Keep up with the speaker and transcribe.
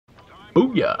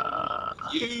Booyah!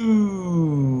 I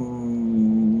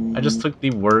just You. took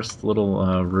the worst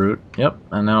little route. Yep,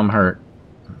 and now I'm hurt.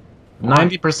 Why?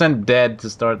 90% dead to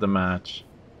start the match.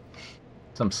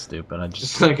 Some stupid. I just.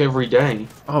 Just like every day.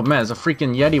 Oh man, there's a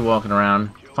freaking Yeti walking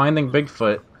around. Finding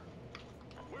Bigfoot.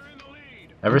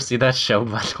 Ever see that show,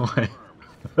 by the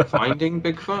way? Finding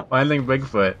Bigfoot? Finding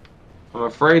Bigfoot. I'm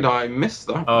afraid I missed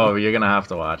that one. Oh, you're gonna have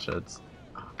to watch it. It's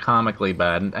comically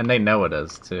bad, and they know it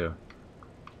is, too.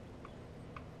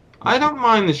 I don't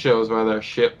mind the shows where they're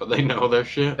shit, but they know they're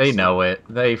shit, They so. know it.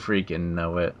 They freaking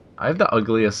know it. I have the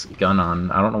ugliest gun on.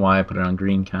 I don't know why I put it on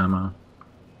green camo.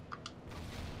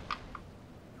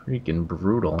 Freaking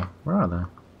brutal. Where are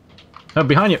they? Oh,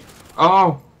 behind you!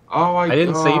 Oh! I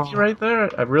didn't save you Oh. right there?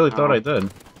 I really thought No. I did.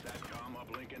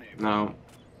 No.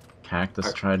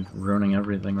 Cactus tried ruining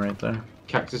everything right there.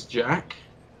 Cactus Jack?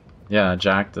 Yeah,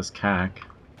 Jack this cack.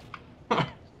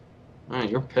 Man,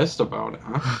 you're pissed about it,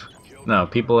 huh? No,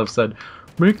 people have said,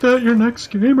 make that your next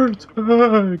gamer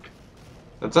tag!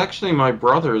 That's actually my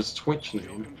brother's Twitch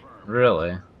name.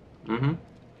 Really?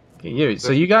 Mm-hmm.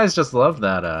 So you guys just love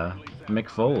that, Mick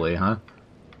Foley, huh?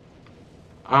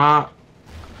 Uh,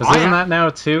 Because isn't I, that now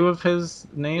two of his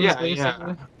names, yeah, basically?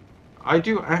 yeah. I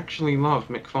do actually love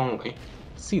Mick Foley.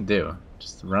 What's he do?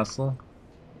 Just wrestle?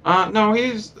 No,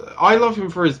 I love him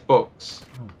for his books.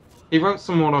 Oh. He wrote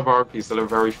some autobiographies that are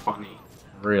very funny.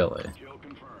 Really?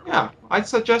 Yeah, I'd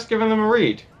suggest giving them a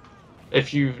read.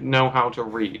 If you know how to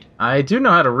read. I do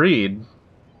know how to read.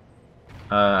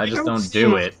 I You just don't don't seem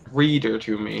do like it. a reader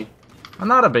to me. I'm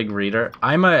not a big reader.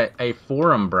 I'm a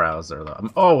forum browser, though.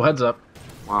 Oh, heads up.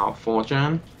 Wow,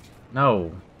 4chan?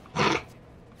 No.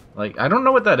 Like, I don't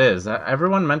know what that is.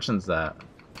 Everyone mentions that.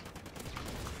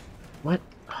 What?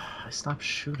 I stopped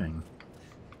shooting.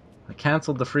 I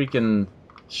canceled the freaking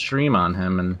stream on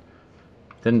him and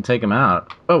didn't take him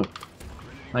out. Oh!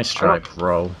 Nice try,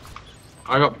 bro.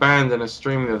 I got banned in a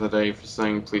stream the other day for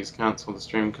saying please cancel the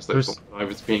stream because they thought I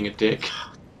was being a dick.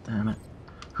 Damn it.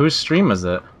 Whose stream is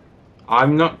it?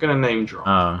 I'm not gonna name drop.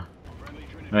 I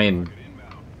mean...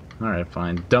 Alright,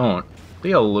 fine. Don't.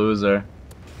 Be a loser.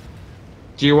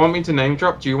 Do you want me to name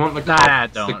drop? Do you want the Nah,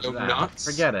 cops don't. to go Nah, nuts?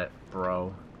 forget it,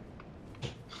 bro.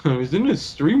 I was in a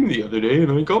stream the other day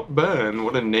and I got banned.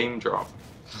 What a name drop.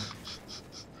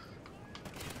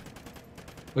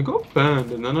 I got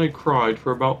banned and then I cried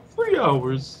for about 3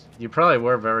 hours. You probably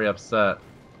were very upset.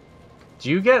 Do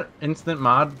you get instant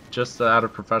mod just out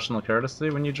of professional courtesy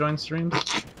when you join streams?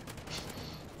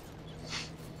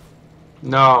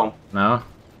 No. No?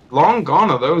 Long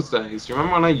gone are those days. Do you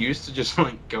remember when I used to just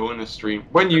like go in a stream?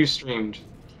 When you streamed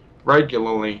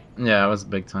regularly. Yeah, I was a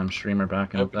big time streamer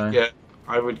back in the day.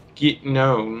 I would get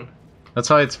known. That's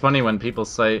why it's funny when people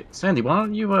say, Sandy, why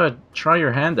don't you try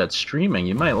your hand at streaming?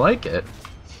 You might like it.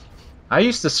 I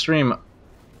used to stream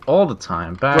all the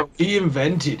time back. Bro, he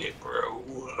invented it, bro.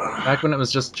 Back when it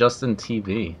was just Justin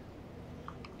TV.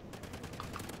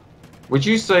 Would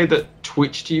you say that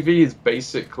Twitch TV is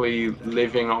basically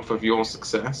living off of your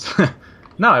success?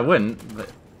 No, I wouldn't. But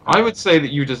I would say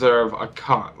that you deserve a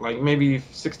cut, like maybe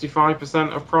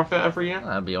 65% of profit every year.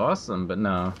 that'd be awesome, but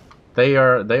no. They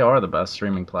are the best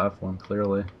streaming platform,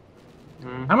 clearly.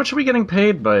 How much are we getting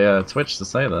paid by Twitch to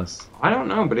say this? I don't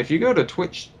know, but if you go to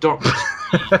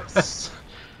twitch.tv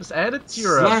Just add it to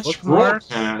your bookmarks.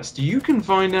 broadcast, you can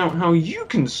find out how you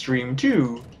can stream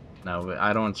too. No,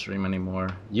 I don't stream anymore.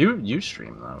 You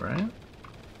stream though, right?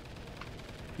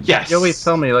 Yes. You always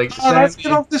tell me like, let's Sandy,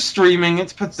 get off the streaming.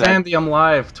 It's pathetic. Sandy, I'm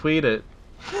live. Tweet it.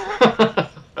 You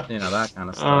know, that kind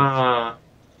of stuff.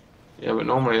 Yeah, but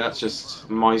normally that's just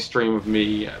my stream of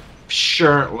me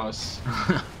shirtless.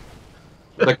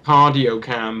 The cardio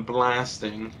cam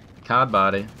blasting. COD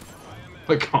body.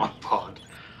 The COD pod.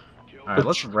 Alright,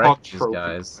 let's wreck these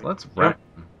guys. Let's wreck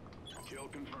them. Do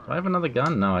I have another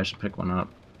gun? No, I should pick one up.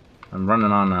 I'm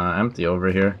running on empty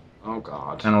over here. Oh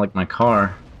god. Kinda like my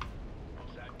car.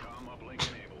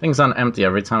 Thing's on empty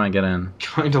every time I get in.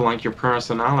 Kinda like your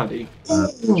personality.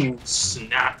 Ooh,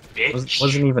 snap, bitch.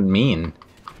 Wasn't even mean.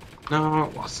 No,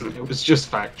 it wasn't. It was just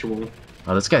factual.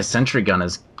 Oh, this guy's sentry gun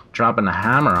is dropping a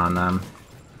hammer on them.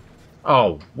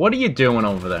 Oh, what are you doing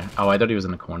over there? Oh, I thought he was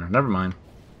in the corner. Never mind.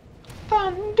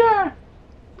 Thunder!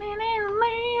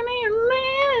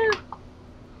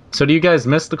 So do you guys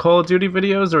miss the Call of Duty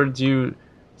videos, or do you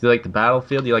like the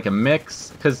Battlefield? Do you like a mix?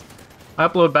 Because I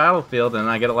upload Battlefield, and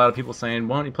I get a lot of people saying,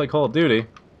 why don't you play Call of Duty?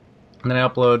 And then I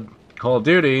upload Call of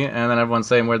Duty, and then everyone's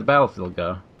saying, where'd the Battlefield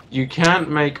go? You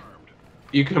can make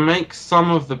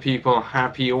some of the people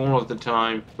happy all of the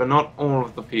time, but not all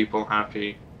of the people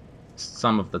happy.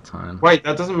 Some of the time. Wait,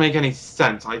 that doesn't make any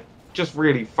sense. I just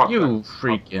really fucked You that up.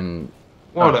 freaking...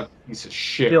 What a piece of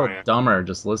shit feel I am. dumber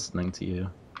just listening to you.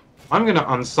 I'm gonna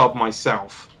unsub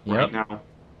myself right Yep. now.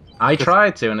 I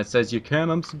tried to, and it says you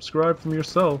can't unsubscribe from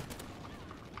yourself.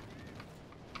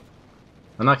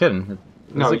 I'm not kidding. There's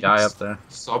No, a guy you up there.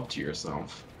 sub to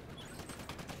yourself.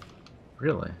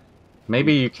 Really?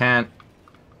 Maybe you can't.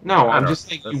 No, I I'm don't just know.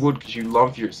 saying That's- you would because you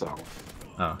love yourself.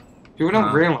 Oh. People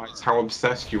don't realize how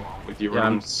obsessed you are with your Yeah, own.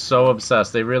 I'm so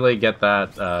obsessed. They really get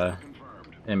that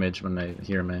image when they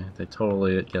hear me. They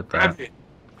totally get that.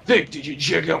 Vic, did you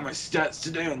check out my stats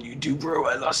today on YouTube, bro?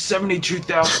 I lost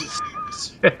 72,000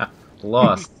 subs. Yeah.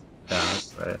 Lost. Yeah,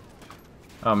 that's right.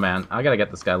 Oh man, I gotta get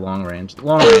this guy long range.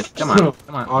 Long range. Come on.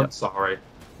 Come on. I'm Yep. sorry.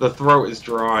 The throat is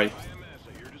dry.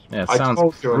 Yeah, it I sounds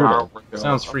told you an hour brutal. ago.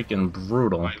 Sounds freaking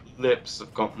brutal. My lips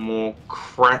have got more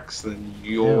cracks than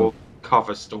your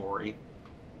cover story.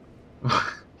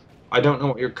 I don't know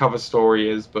what your cover story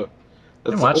is, but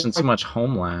I've been watching too much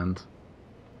Homeland.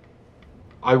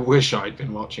 I wish I'd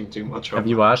been watching too much. Have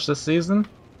you watched this season?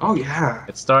 Oh yeah,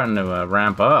 It's starting to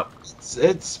ramp up.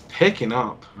 it's picking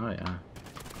up. Oh yeah.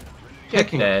 Get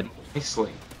Picking dead. up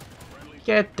nicely.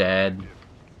 Get dead.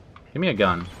 Give me a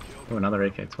gun. Ooh, another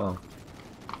AK-12.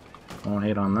 Won't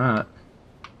hate on that.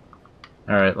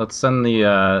 Alright, let's send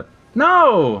the,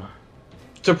 No!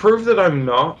 To prove that I'm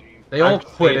not. They all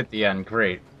actually- quit at the end.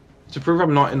 Great. To prove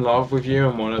I'm not in love with you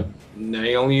and want to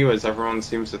nail you, as everyone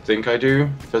seems to think I do,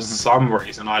 for some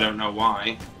reason, I don't know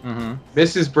why. Mm-hmm.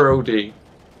 Mrs. Brody,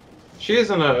 she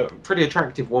isn't a pretty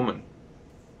attractive woman.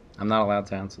 I'm not allowed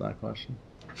to answer that question.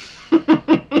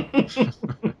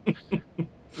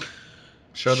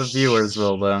 Sure the viewers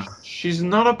will, though. She's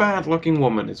not a bad-looking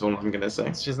woman, is all I'm gonna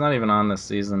say. She's not even on this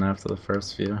season after the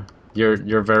first few.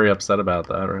 You're very upset about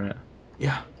that, right?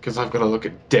 Yeah, because I've got to look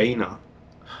at Dana.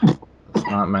 Let's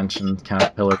not mention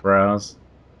caterpillar brows.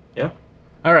 Yeah.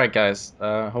 Alright guys,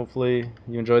 hopefully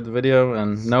you enjoyed the video,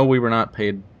 and no, we were not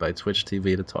paid by Twitch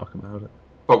TV to talk about it.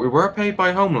 But we were paid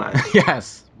by Homeland.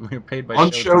 Yes, we were paid by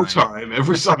on Showtime. Showtime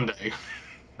every Sunday.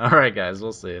 Alright guys,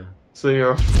 we'll see you. See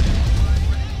ya.